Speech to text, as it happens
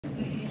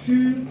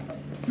2,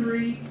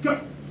 3,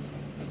 go.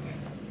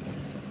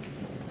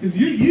 Because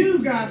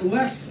you've got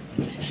less,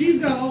 she's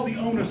got all the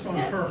onus on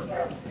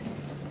her.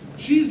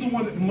 She's the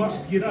one that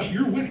must get up.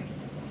 You're winning.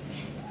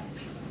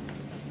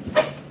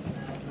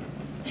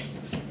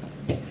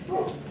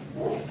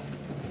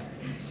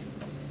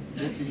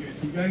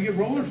 You got to get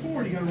roller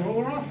forward. You got to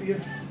roll her off of you.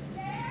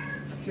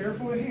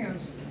 Careful with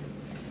hands.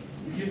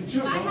 You're getting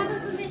choked. Do I have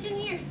a submission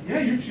here? Yeah,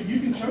 you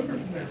can choke her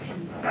from there.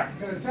 She's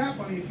got a tap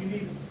on you if you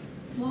need.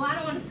 Well, I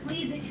don't want to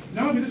squeeze it.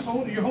 No, you just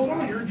hold. You hold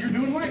on. You're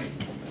doing right.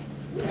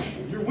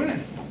 You're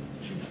winning.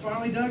 She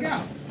finally dug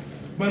out.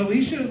 But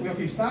Alicia,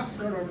 okay, stop.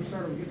 Start over.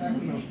 Get back in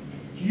the middle.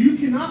 You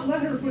cannot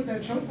let her put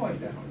that choke like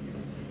that on you.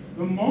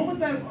 The moment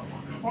that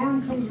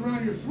arm comes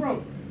around your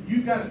throat,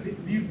 you've got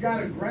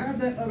to grab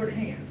that other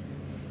hand.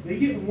 They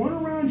get one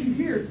around you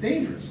here, it's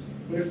dangerous.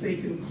 But if they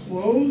can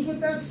close with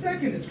that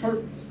second, it's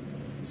hurtless.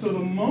 So the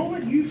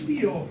moment you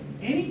feel,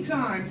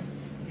 anytime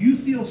you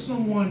feel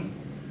someone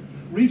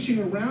reaching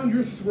around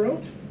your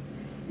throat,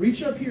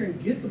 reach up here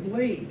and get the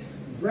blade.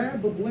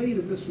 Grab the blade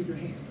of this with your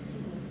hand.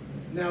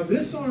 Now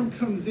this arm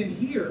comes in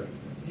here.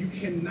 You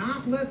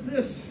cannot let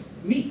this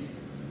meet.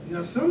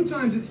 Now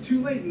sometimes it's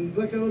too late and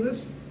let go of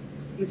this.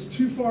 It's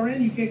too far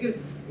in, you can't get it.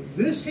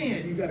 This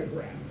hand you got to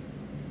grab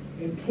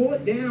and pull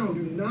it down.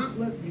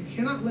 You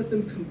cannot let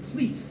them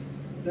complete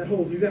that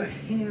hold. You got a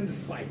hand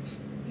fight.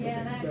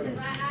 Yeah, because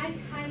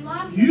I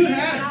lost you it,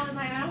 had and I was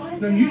like, I don't want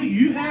to. No,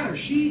 you had her.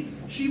 She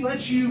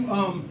let you.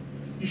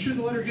 You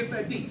shouldn't have let her get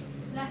that deep.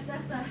 That's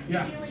the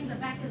peeling the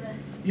back of the.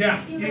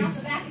 Yeah, peeling off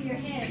the back of your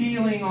head.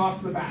 Peeling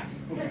off the back.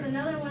 Because Okay.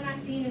 another one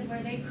I've seen is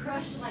where they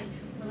crush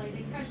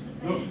they crush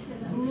the face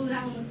and ooh,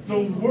 that one looks The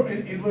painful.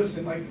 and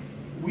listen, like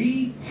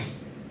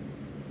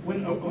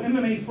when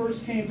MMA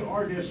first came to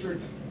our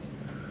district,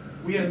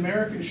 we had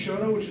American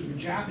Shoto, which is a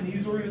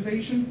Japanese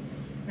organization,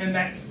 and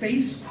that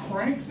face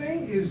crank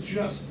thing is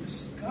just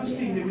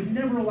disgusting. Yeah. They would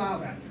never allow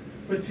that.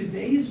 But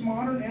today's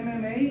modern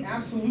MMA,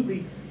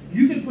 absolutely,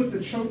 you can put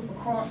the choke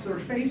across their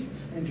face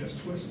and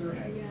just twist their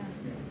head. Yeah.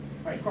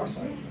 All right, cross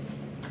side.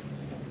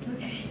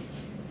 Okay.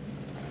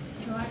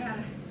 So I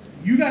gotta.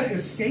 You got to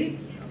escape,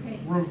 Okay.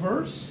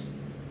 reverse,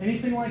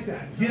 anything like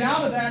that. Get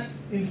out of that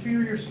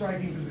inferior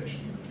striking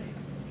position.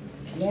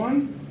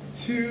 1,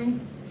 2,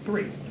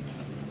 3.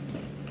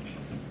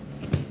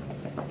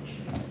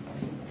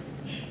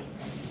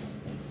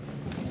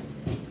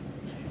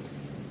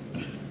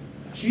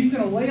 She's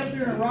going to lay up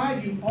there and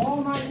ride you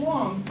all night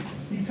long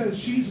because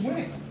she's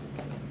winning.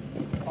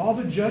 All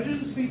the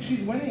judges think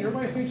she's winning.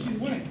 Everybody thinks she's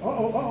winning.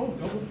 Uh-oh.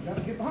 Got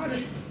to get behind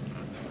it.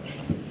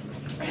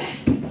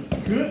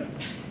 Good.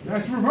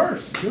 Nice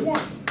reverse. Good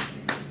one.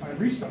 All right,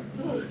 restart.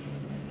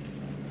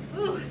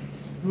 Ooh.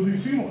 We'll do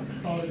 2 more.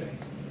 Call it a day.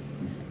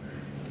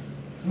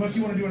 Unless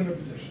you want to do another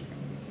position.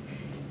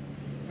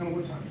 I don't know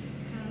what time.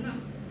 I don't know.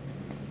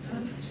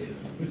 Almost 2.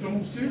 It's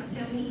almost 2?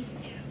 Tell me.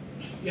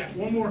 Yeah,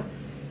 one more. Okay.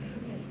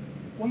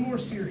 One more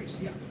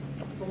series. Yeah,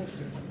 it's almost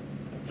 2.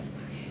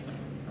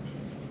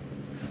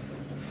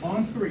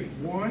 On 3.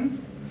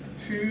 1,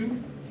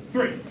 2,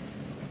 3.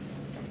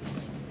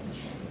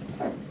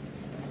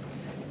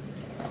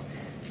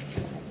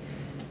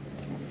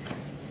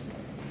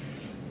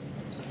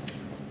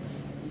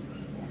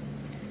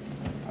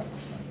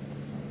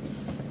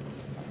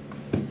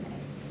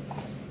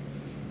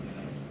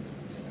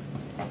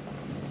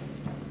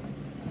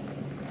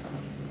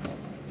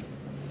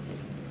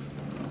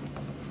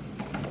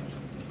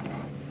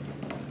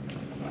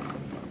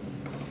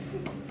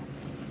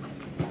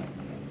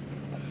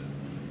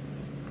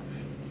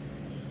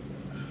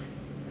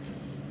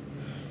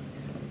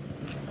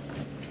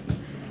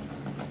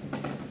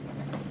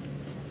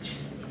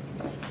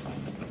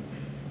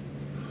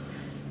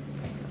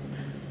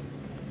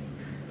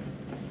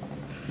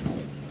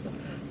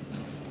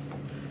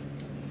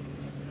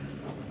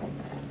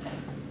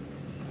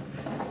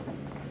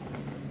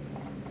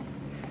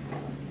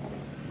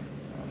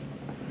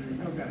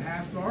 I've got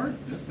half guard.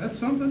 That's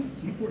something.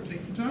 Keep work.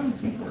 Take your time.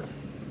 Keep working.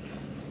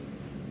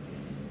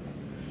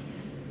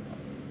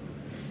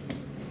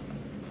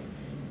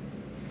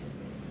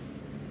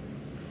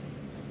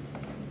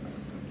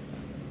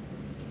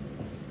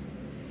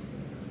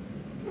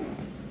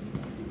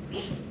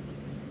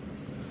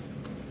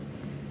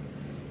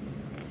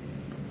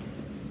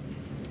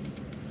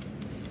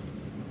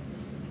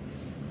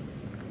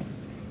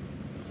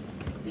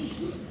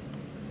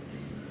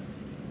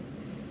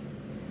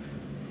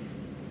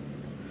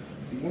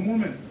 One more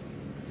minute.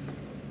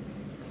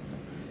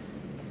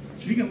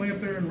 She can lay up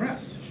there and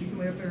rest.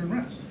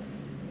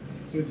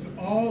 So it's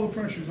all the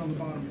pressure's on the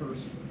bottom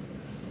person.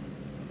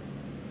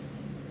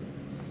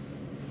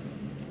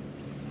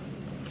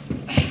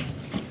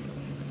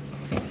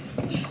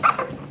 All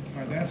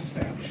right, that's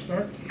established.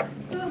 Start.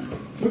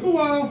 Took a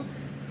while.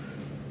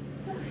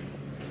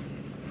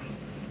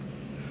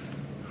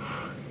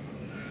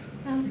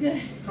 That was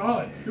good. Call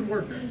it. Good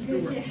work, guys.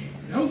 Good work. Good.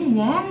 That was a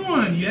long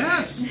one.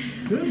 Yes.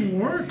 Good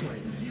work, ladies.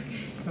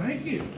 Thank you.